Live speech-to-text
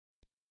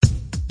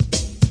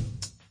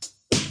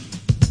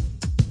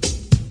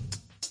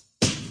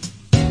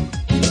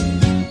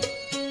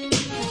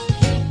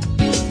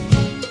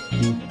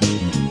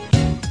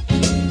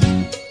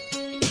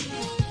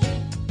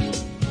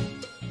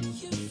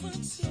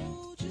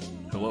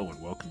Hello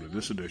and welcome to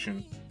this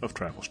edition of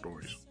Travel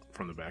Stories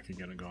from the Back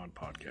Again and Gone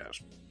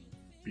podcast,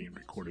 being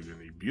recorded in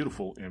the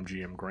beautiful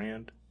MGM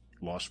Grand,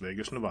 Las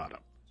Vegas, Nevada.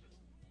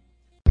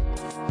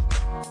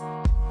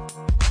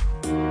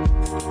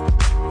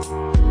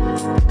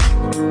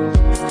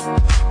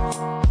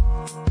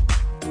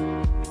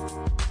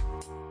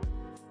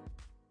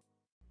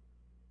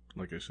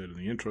 Like I said in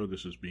the intro,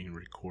 this is being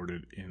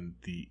recorded in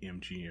the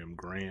MGM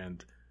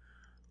Grand,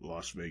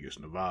 Las Vegas,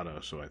 Nevada,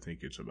 so I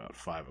think it's about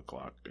 5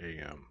 o'clock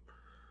a.m.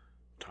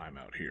 time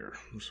out here.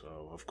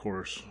 So, of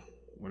course,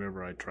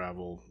 whenever I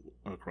travel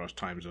across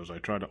time zones, I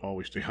try to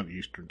always stay on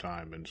Eastern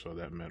time, and so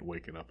that meant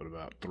waking up at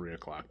about 3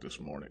 o'clock this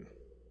morning.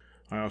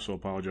 I also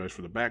apologize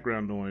for the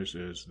background noise,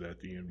 is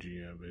that the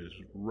MGM is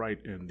right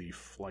in the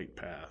flight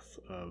path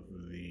of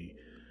the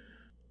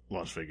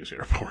Las Vegas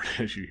airport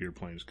as you hear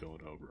planes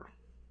going over.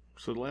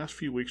 So the last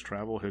few weeks'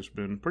 travel has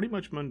been pretty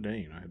much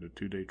mundane. I had a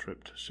 2-day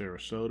trip to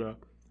Sarasota,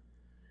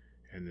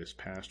 and this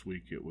past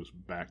week it was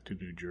back to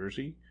New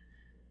Jersey.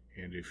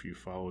 And if you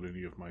followed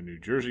any of my New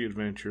Jersey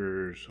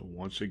adventures,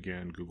 once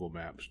again, Google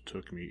Maps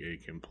took me a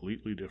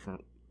completely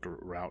different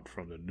route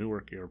from the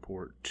Newark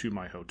airport to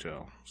my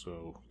hotel.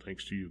 So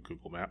thanks to you,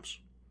 Google Maps.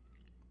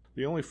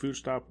 The only food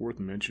stop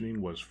worth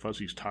mentioning was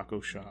Fuzzy's Taco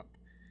Shop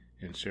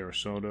in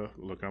Sarasota.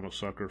 Look, I'm a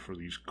sucker for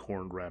these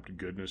corn-wrapped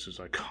goodness, as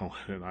I call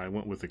it, and I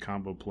went with a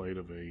combo plate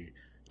of a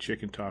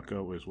chicken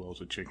taco as well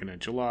as a chicken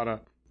enchilada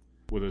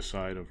with a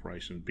side of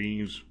rice and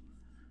beans,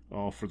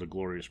 all for the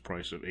glorious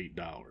price of $8.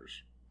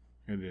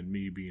 And then,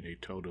 me being a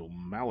total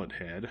mallet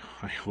head,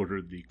 I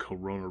ordered the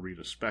Corona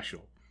Rita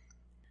Special.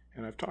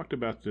 And I've talked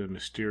about the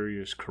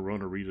mysterious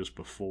Corona Ritas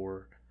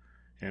before,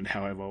 and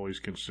how I've always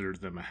considered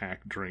them a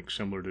hack drink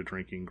similar to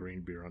drinking green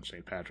beer on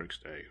St. Patrick's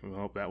Day.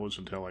 Well, that was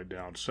until I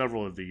downed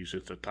several of these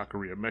at the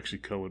Taqueria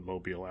Mexico in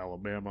Mobile,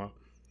 Alabama,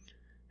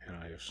 and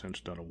I have since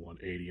done a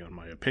 180 on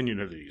my opinion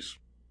of these.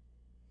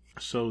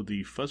 So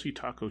the Fuzzy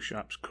Taco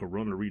Shop's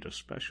Corona Rita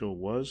Special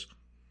was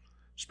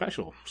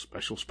special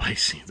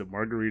spicy. The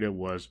margarita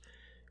was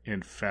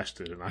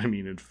infested, and I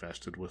mean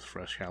infested, with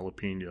fresh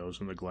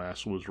jalapenos, and the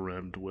glass was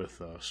rimmed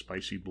with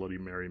spicy Bloody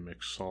Mary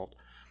mixed salt.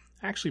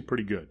 Actually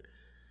pretty good.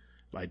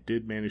 I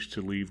did manage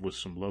to leave with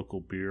some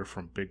local beer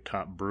from Big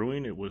Top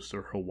Brewing. It was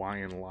their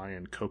Hawaiian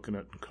Lion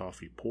Coconut and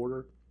Coffee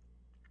Porter.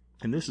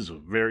 And this is a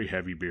very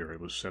heavy beer. It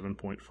was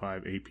 7.5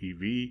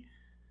 ABV,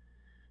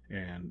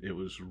 and it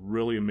was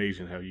really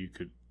amazing how you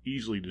could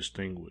easily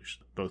distinguish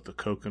both the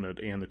coconut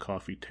and the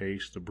coffee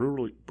taste. The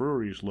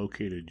brewery is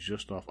located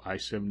just off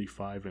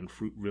I-75 and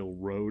Fruitville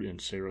Road in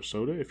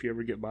Sarasota, if you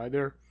ever get by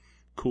there.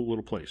 Cool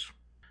little place.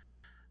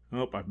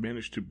 I've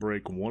managed to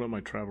break one of my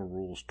travel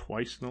rules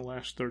twice in the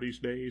last 30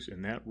 days,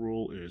 and that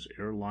rule is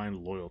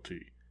airline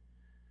loyalty.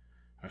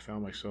 I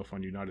found myself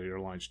on United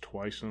Airlines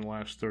twice in the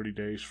last 30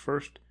 days.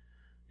 First,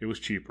 it was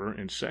cheaper,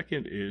 and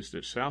second is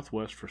that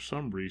Southwest, for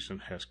some reason,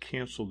 has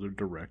canceled their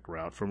direct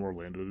route from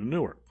Orlando to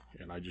Newark.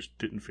 And I just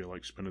didn't feel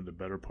like spending the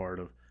better part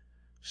of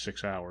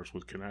 6 hours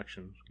with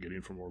connections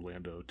getting from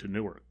Orlando to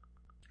Newark.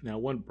 Now,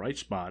 one bright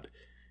spot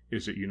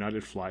is that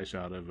United flies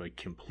out of a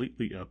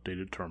completely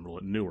updated terminal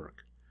at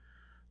Newark.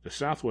 The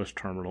Southwest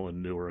terminal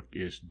in Newark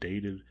is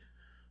dated,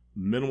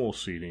 minimal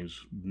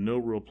seatings, no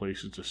real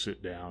places to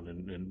sit down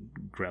and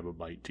grab a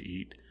bite to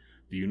eat.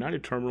 The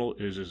United terminal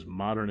is as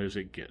modern as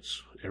it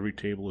gets. Every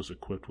table is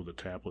equipped with a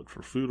tablet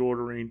for food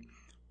ordering,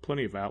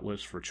 plenty of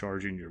outlets for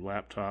charging your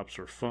laptops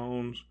or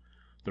phones.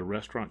 The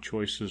restaurant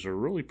choices are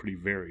really pretty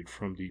varied,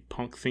 from the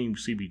punk-themed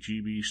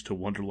CBGBs to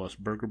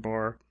Wanderlust Burger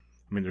Bar.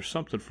 I mean, there's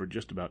something for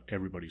just about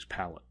everybody's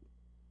palate.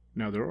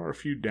 Now, there are a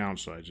few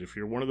downsides. If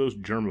you're one of those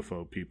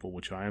germaphobe people,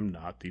 which I am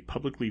not, the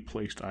publicly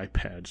placed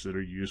iPads that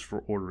are used for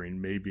ordering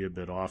may be a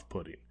bit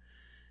off-putting.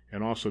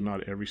 And also,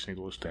 not every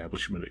single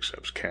establishment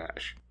accepts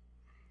cash.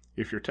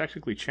 If you're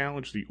technically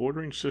challenged, the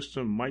ordering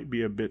system might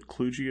be a bit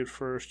kludgy at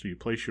first. You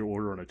place your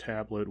order on a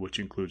tablet, which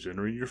includes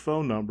entering your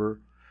phone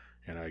number,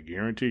 and I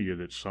guarantee you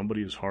that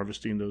somebody is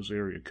harvesting those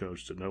area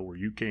codes to know where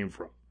you came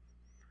from.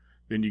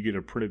 Then you get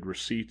a printed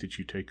receipt that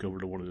you take over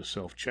to one of the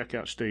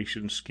self-checkout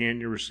stations, scan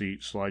your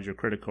receipt, slide your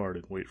credit card,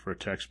 and wait for a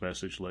text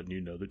message letting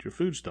you know that your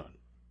food's done.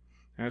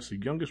 As the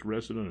youngest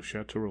resident of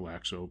Chateau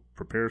Relaxo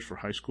prepares for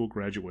high school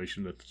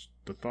graduation,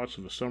 the thoughts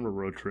of a summer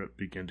road trip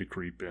begin to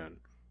creep in.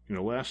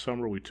 Last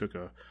summer we took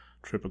a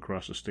trip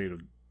across the state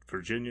of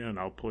Virginia, and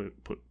I'll put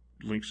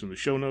links in the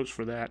show notes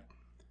for that.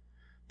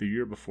 The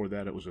year before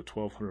that, it was a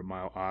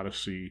 1,200-mile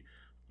odyssey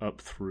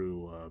up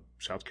through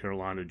South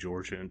Carolina,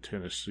 Georgia, and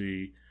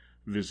Tennessee,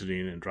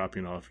 visiting and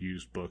dropping off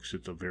used books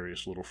at the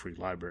various little free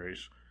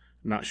libraries.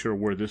 Not sure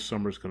where this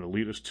summer is going to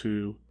lead us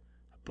to,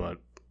 but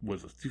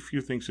with a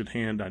few things at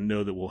hand, I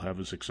know that we'll have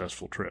a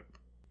successful trip.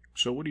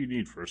 So what do you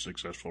need for a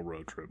successful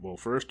road trip? Well,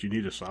 first, you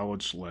need a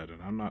solid sled,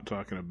 and I'm not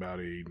talking about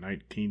a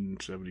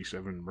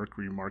 1977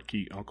 Mercury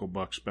Marquis Uncle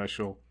Buck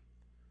Special.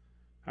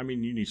 I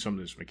mean, you need something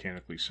that's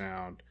mechanically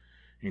sound,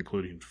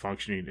 including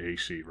functioning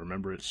AC.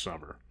 Remember, it's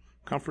summer.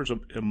 Comfort's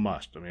a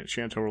must. I mean, at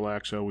Chateau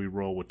Relaxo, we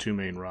roll with two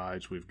main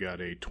rides. We've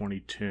got a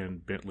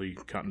 2010 Bentley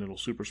Continental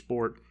Super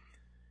Sport,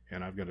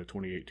 and I've got a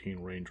 2018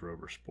 Range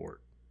Rover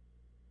Sport.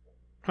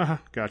 Haha,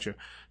 gotcha.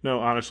 No,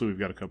 honestly, we've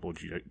got a couple of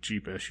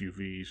Jeep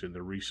SUVs, and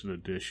the recent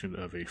addition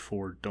of a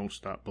Ford Don't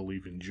Stop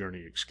Believin' Journey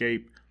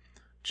Escape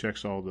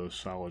checks all those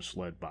solid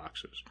sled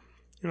boxes.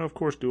 Of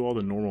course, do all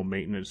the normal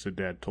maintenance that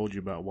Dad told you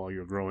about while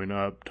you're growing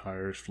up,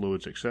 tires,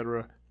 fluids,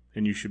 etc.,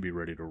 and you should be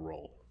ready to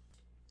roll.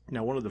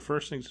 Now, one of the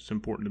first things that's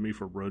important to me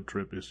for a road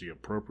trip is the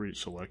appropriate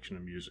selection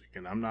of music,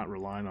 and I'm not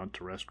relying on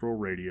terrestrial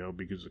radio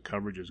because the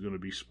coverage is going to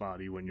be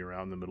spotty when you're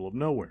out in the middle of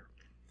nowhere.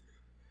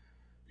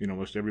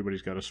 Most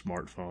everybody's got a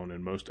smartphone,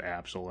 and most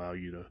apps allow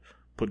you to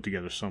put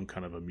together some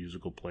kind of a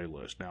musical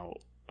playlist. Now,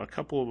 a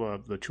couple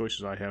of the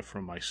choices I have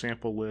from my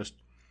sample list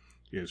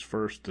is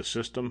first, The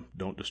System,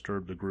 Don't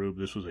Disturb the Groove.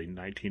 This was a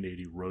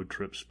 1980 road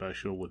trip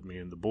special with me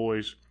and the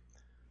boys.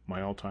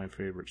 My all-time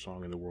favorite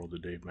song in the world, the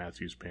Dave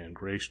Matthews Band,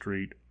 Gray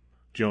Street.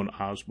 Joan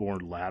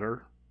Osborne,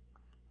 Ladder.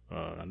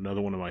 Another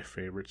one of my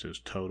favorites is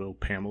Toto,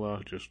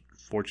 Pamela. Just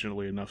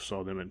fortunately enough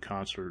saw them in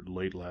concert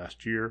late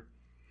last year.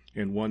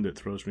 And one that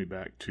throws me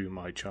back to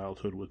my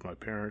childhood with my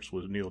parents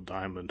was Neil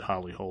Diamond,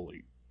 Holly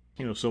Holy.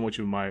 So much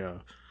of my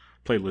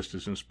playlist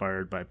is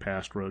inspired by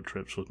past road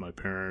trips with my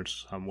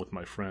parents, some with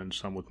my friends,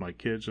 some with my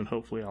kids, and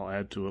hopefully I'll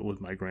add to it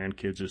with my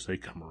grandkids as they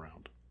come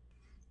around.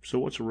 So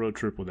what's a road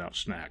trip without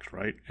snacks,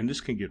 right? And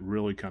this can get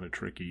really kind of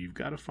tricky. You've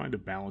got to find a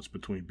balance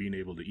between being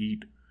able to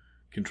eat,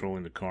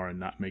 controlling the car, and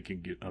not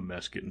making a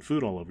mess getting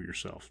food all over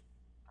yourself.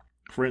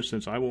 For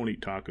instance, I won't eat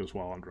tacos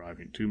while I'm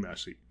driving, too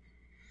messy.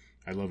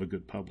 I love a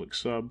good Publix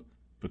sub,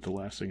 but the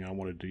last thing I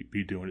want to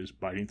be doing is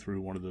biting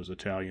through one of those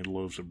Italian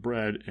loaves of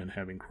bread and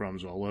having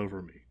crumbs all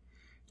over me.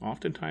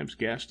 Oftentimes,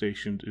 gas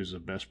stations is the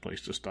best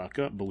place to stock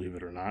up, believe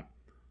it or not.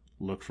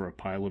 Look for a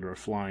Pilot or a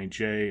Flying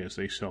J, as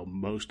they sell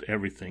most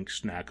everything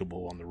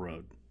snackable on the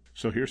road.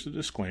 So here's the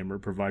disclaimer: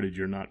 provided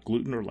you're not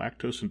gluten or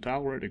lactose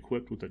intolerant,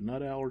 equipped with a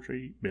nut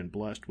allergy, been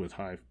blessed with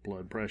high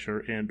blood pressure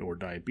and or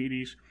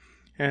diabetes,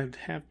 and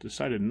have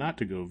decided not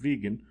to go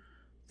vegan,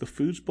 the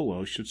foods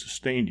below should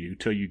sustain you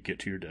till you get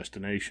to your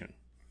destination.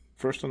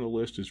 First on the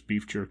list is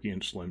beef jerky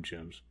and Slim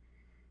Jims.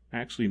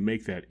 Actually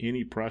make that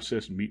any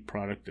processed meat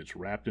product that's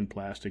wrapped in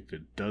plastic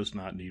that does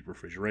not need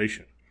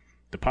refrigeration.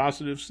 The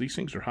positives: these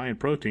things are high in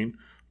protein,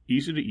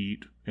 easy to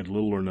eat, and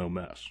little or no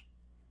mess.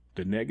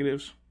 The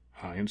negatives: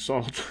 high in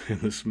salt, and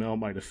the smell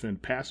might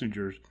offend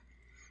passengers,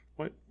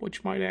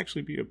 which might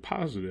actually be a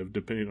positive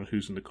depending on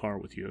who's in the car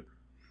with you.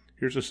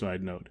 Here's a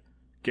side note: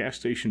 gas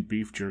station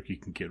beef jerky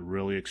can get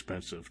really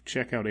expensive.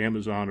 Check out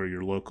Amazon or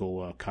your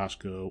local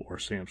Costco or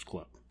Sam's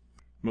Club.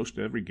 Most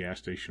every gas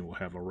station will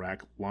have a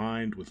rack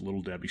lined with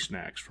Little Debbie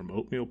snacks. From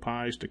oatmeal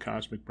pies to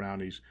cosmic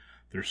brownies,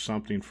 there's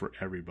something for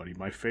everybody.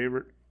 My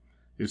favorite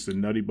is the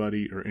Nutty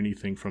Buddy or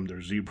anything from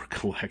their Zebra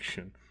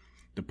collection.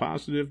 The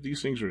positive: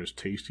 these things are as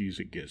tasty as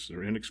it gets.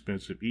 They're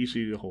inexpensive,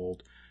 easy to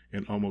hold,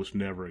 and almost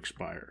never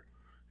expire.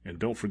 And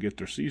don't forget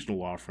their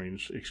seasonal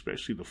offerings,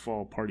 especially the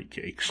fall party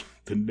cakes.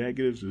 The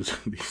negatives is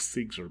these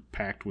things are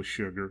packed with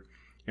sugar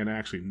and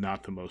actually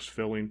not the most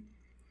filling.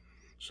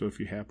 So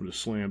if you happen to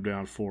slam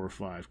down 4 or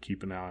 5,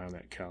 keep an eye on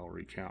that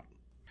calorie count.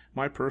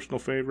 My personal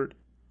favorite: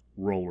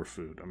 roller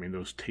food.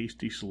 Those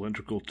tasty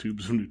cylindrical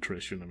tubes of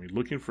nutrition.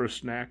 Looking for a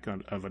snack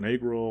of an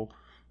egg roll,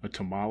 a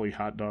tamale,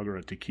 hot dog, or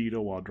a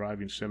taquito while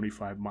driving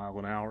 75 miles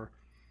an hour?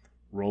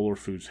 Roller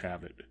foods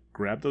have it.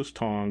 Grab those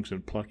tongs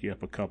and pluck you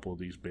up a couple of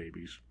these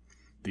babies.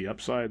 The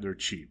upside: they're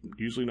cheap,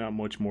 usually not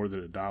much more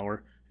than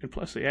 $1, and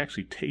plus they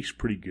actually taste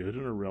pretty good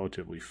and are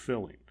relatively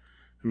filling.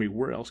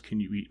 Where else can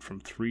you eat from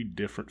 3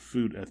 different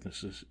food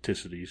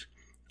ethnicities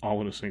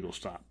all in a single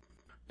stop?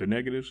 The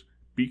negatives: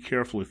 be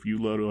careful if you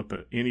load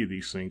up any of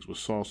these things with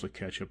salsa,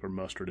 ketchup, or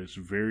mustard. It's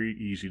very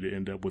easy to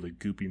end up with a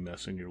goopy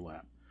mess in your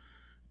lap.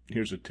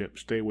 Here's a tip: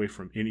 stay away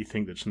from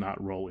anything that's not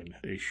rolling.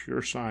 A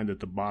sure sign that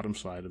the bottom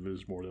side of it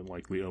is more than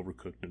likely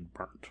overcooked and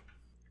burnt.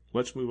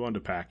 Let's move on to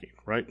packing,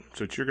 right?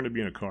 Since you're going to be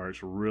in a car,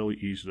 it's really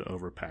easy to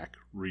overpack.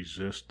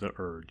 Resist the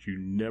urge. You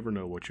never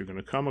know what you're going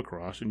to come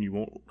across, and you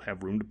won't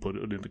have room to put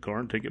it in the car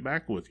and take it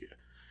back with you.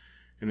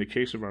 In the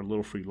case of our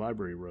Little Free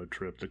Library road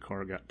trip, the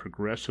car got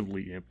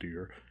progressively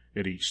emptier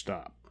at each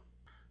stop.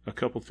 A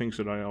couple things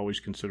that I always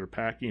consider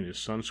packing is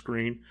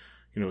sunscreen.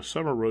 A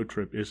summer road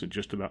trip isn't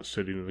just about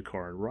sitting in the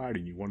car and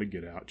riding. You want to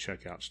get out,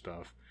 check out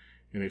stuff.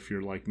 And if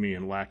you're like me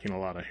and lacking a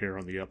lot of hair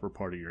on the upper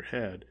part of your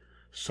head,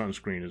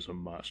 sunscreen is a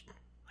must.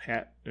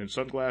 Hat and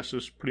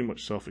sunglasses, pretty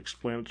much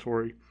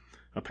self-explanatory.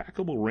 A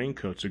packable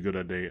raincoat's a good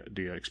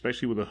idea,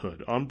 especially with a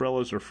hood.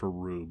 Umbrellas are for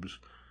rubes.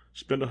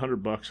 Spend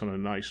 $100 on a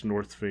nice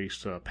North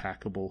Face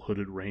packable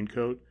hooded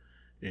raincoat,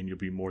 and you'll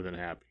be more than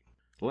happy.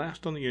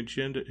 Last on the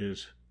agenda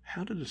is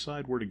how to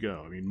decide where to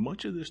go.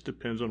 Much of this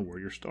depends on where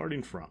you're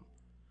starting from.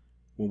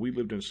 When we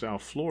lived in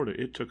South Florida,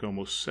 it took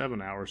almost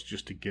 7 hours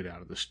just to get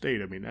out of the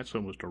state. That's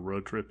almost a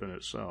road trip in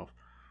itself.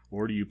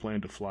 Or do you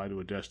plan to fly to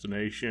a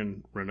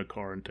destination, rent a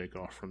car, and take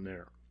off from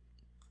there?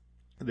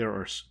 There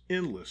are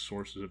endless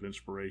sources of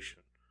inspiration.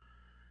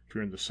 If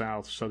you're in the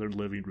South, Southern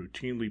Living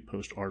routinely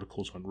posts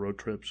articles on road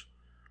trips.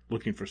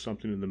 Looking for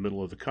something in the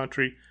middle of the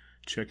country,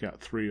 check out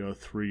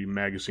 303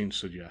 magazine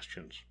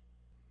suggestions.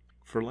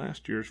 For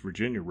last year's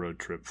Virginia road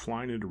trip,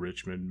 flying into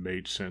Richmond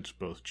made sense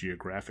both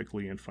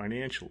geographically and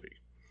financially.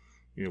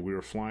 We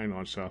were flying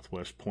on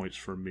Southwest points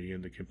for me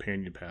and the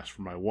companion pass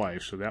for my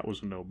wife, so that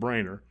was a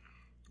no-brainer.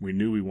 We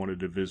knew we wanted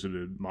to visit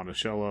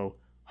Monticello,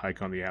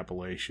 hike on the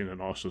Appalachian,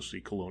 and also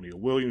see Colonial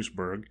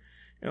Williamsburg,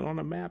 and on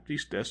a map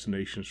these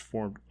destinations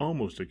formed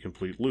almost a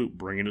complete loop,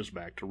 bringing us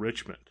back to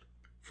Richmond.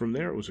 From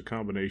there it was a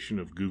combination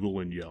of Google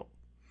and Yelp.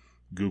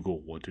 Google,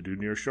 what to do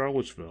near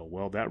Charlottesville?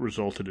 Well, that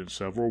resulted in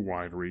several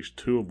wineries,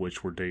 2 of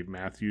which were Dave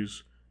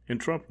Matthews and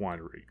Trump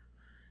Winery.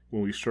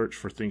 When we searched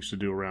for things to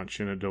do around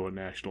Shenandoah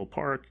National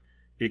Park,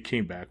 it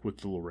came back with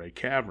the Luray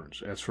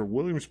Caverns. As for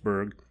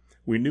Williamsburg,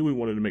 we knew we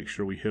wanted to make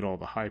sure we hit all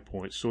the high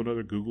points, so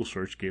another Google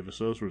search gave us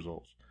those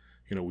results.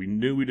 We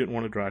knew we didn't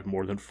want to drive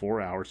more than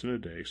 4 hours in a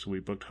day, so we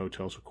booked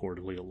hotels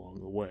accordingly along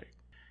the way.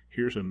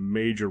 Here's a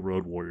major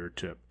road warrior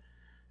tip.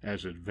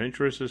 As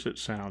adventurous as it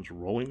sounds,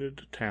 rolling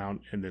into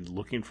town and then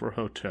looking for a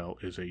hotel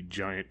is a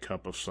giant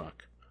cup of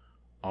suck.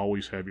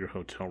 Always have your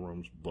hotel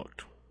rooms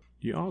booked.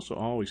 You also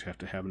always have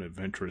to have an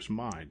adventurous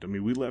mind.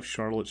 We left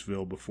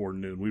Charlottesville before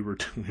noon. We were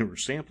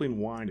sampling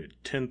wine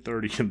at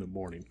 10:30 in the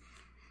morning,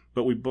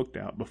 but we booked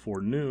out before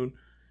noon,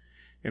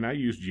 and I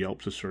used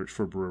Yelp to search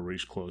for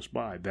breweries close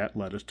by. That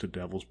led us to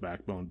Devil's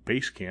Backbone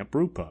Base Camp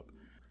Brew Pub,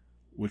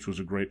 which was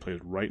a great place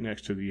right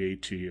next to the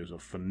AT. It was a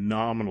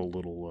phenomenal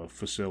little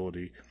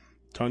facility.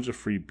 Tons of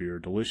free beer,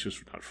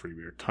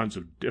 tons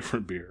of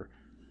different beer,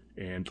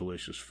 and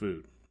delicious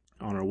food.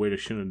 On our way to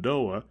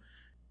Shenandoah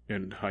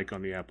and hike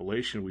on the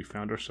Appalachian, we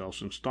found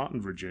ourselves in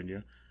Staunton,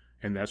 Virginia,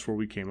 and that's where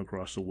we came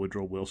across the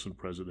Woodrow Wilson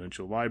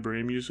Presidential Library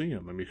and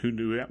Museum. Who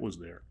knew that was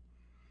there?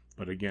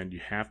 But again, you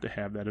have to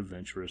have that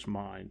adventurous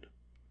mind.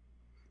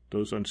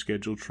 Those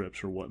unscheduled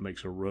trips are what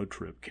makes a road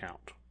trip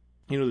count.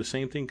 The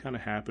same thing kind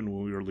of happened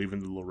when we were leaving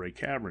the Luray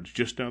Caverns.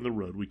 Just down the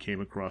road, we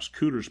came across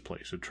Cooter's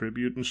Place, a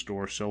tribute and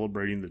store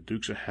celebrating the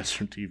Dukes of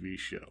Hazzard TV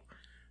show.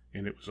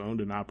 And it was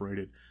owned and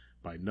operated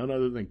by none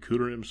other than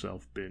Cooter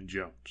himself, Ben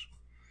Jones.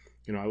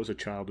 I was a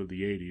child of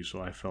the 80s,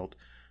 so I felt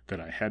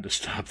that I had to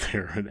stop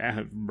there, and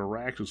I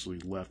miraculously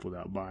left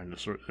without buying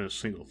a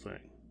single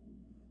thing.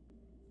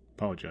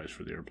 Apologize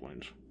for the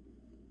airplanes.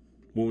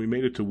 When we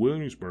made it to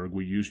Williamsburg,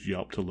 we used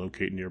Yelp to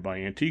locate nearby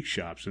antique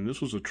shops, and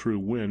this was a true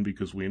win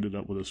because we ended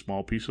up with a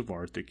small piece of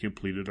art that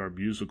completed our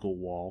musical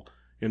wall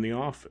in the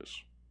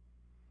office.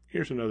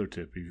 Here's another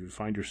tip. If you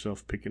find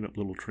yourself picking up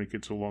little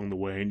trinkets along the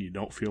way and you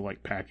don't feel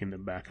like packing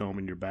them back home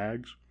in your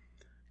bags,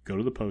 go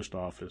to the post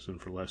office,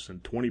 and for less than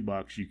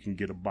 $20 you can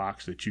get a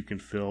box that you can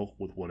fill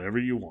with whatever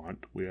you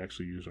want. We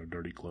actually use our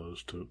dirty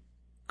clothes to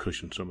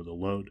cushion some of the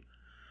load.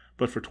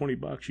 But for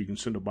 $20 you can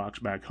send a box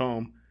back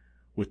home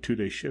with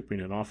 2-day shipping,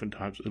 and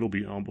oftentimes it'll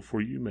be home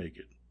before you make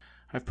it.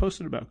 I've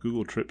posted about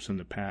Google Trips in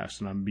the past,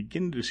 and I'm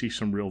beginning to see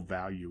some real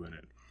value in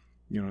it.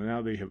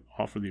 Now they have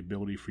offered the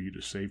ability for you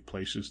to save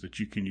places that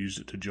you can use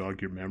it to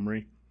jog your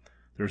memory.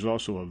 There's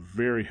also a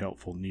very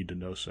helpful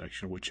need-to-know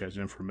section, which has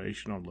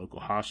information on local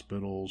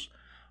hospitals,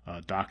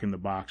 docking the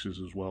boxes,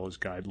 as well as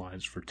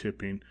guidelines for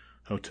tipping,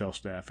 hotel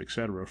staff,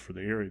 etc. for the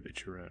area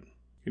that you're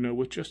in.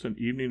 With just an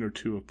evening or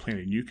two of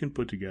planning, you can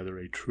put together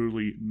a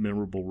truly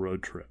memorable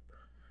road trip.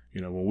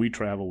 When we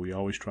travel, we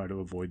always try to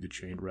avoid the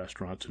chained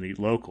restaurants and eat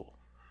local.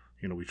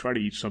 We try to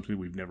eat something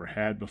we've never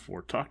had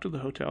before. Talk to the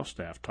hotel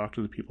staff. Talk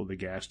to the people at the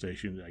gas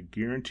station. I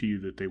guarantee you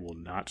that they will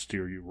not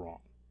steer you wrong.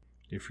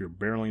 If you're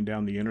barreling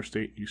down the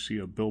interstate and you see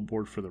a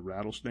billboard for the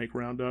Rattlesnake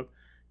Roundup,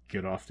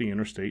 get off the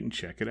interstate and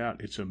check it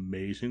out. It's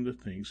amazing the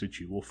things that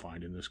you will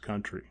find in this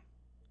country.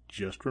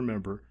 Just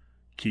remember,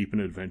 keep an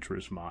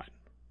adventurous mind.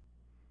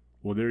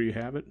 Well, there you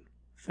have it.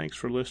 Thanks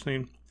for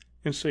listening,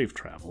 and safe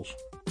travels.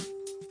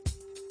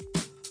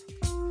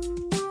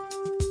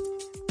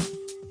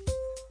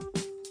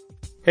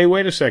 Hey,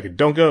 wait a second.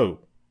 Don't go.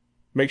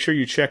 Make sure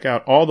you check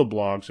out all the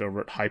blogs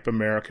over at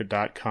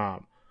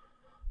hypeamerica.com.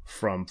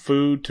 From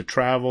food to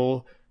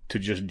travel to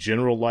just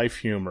general life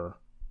humor,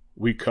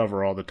 we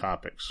cover all the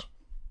topics.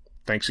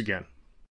 Thanks again.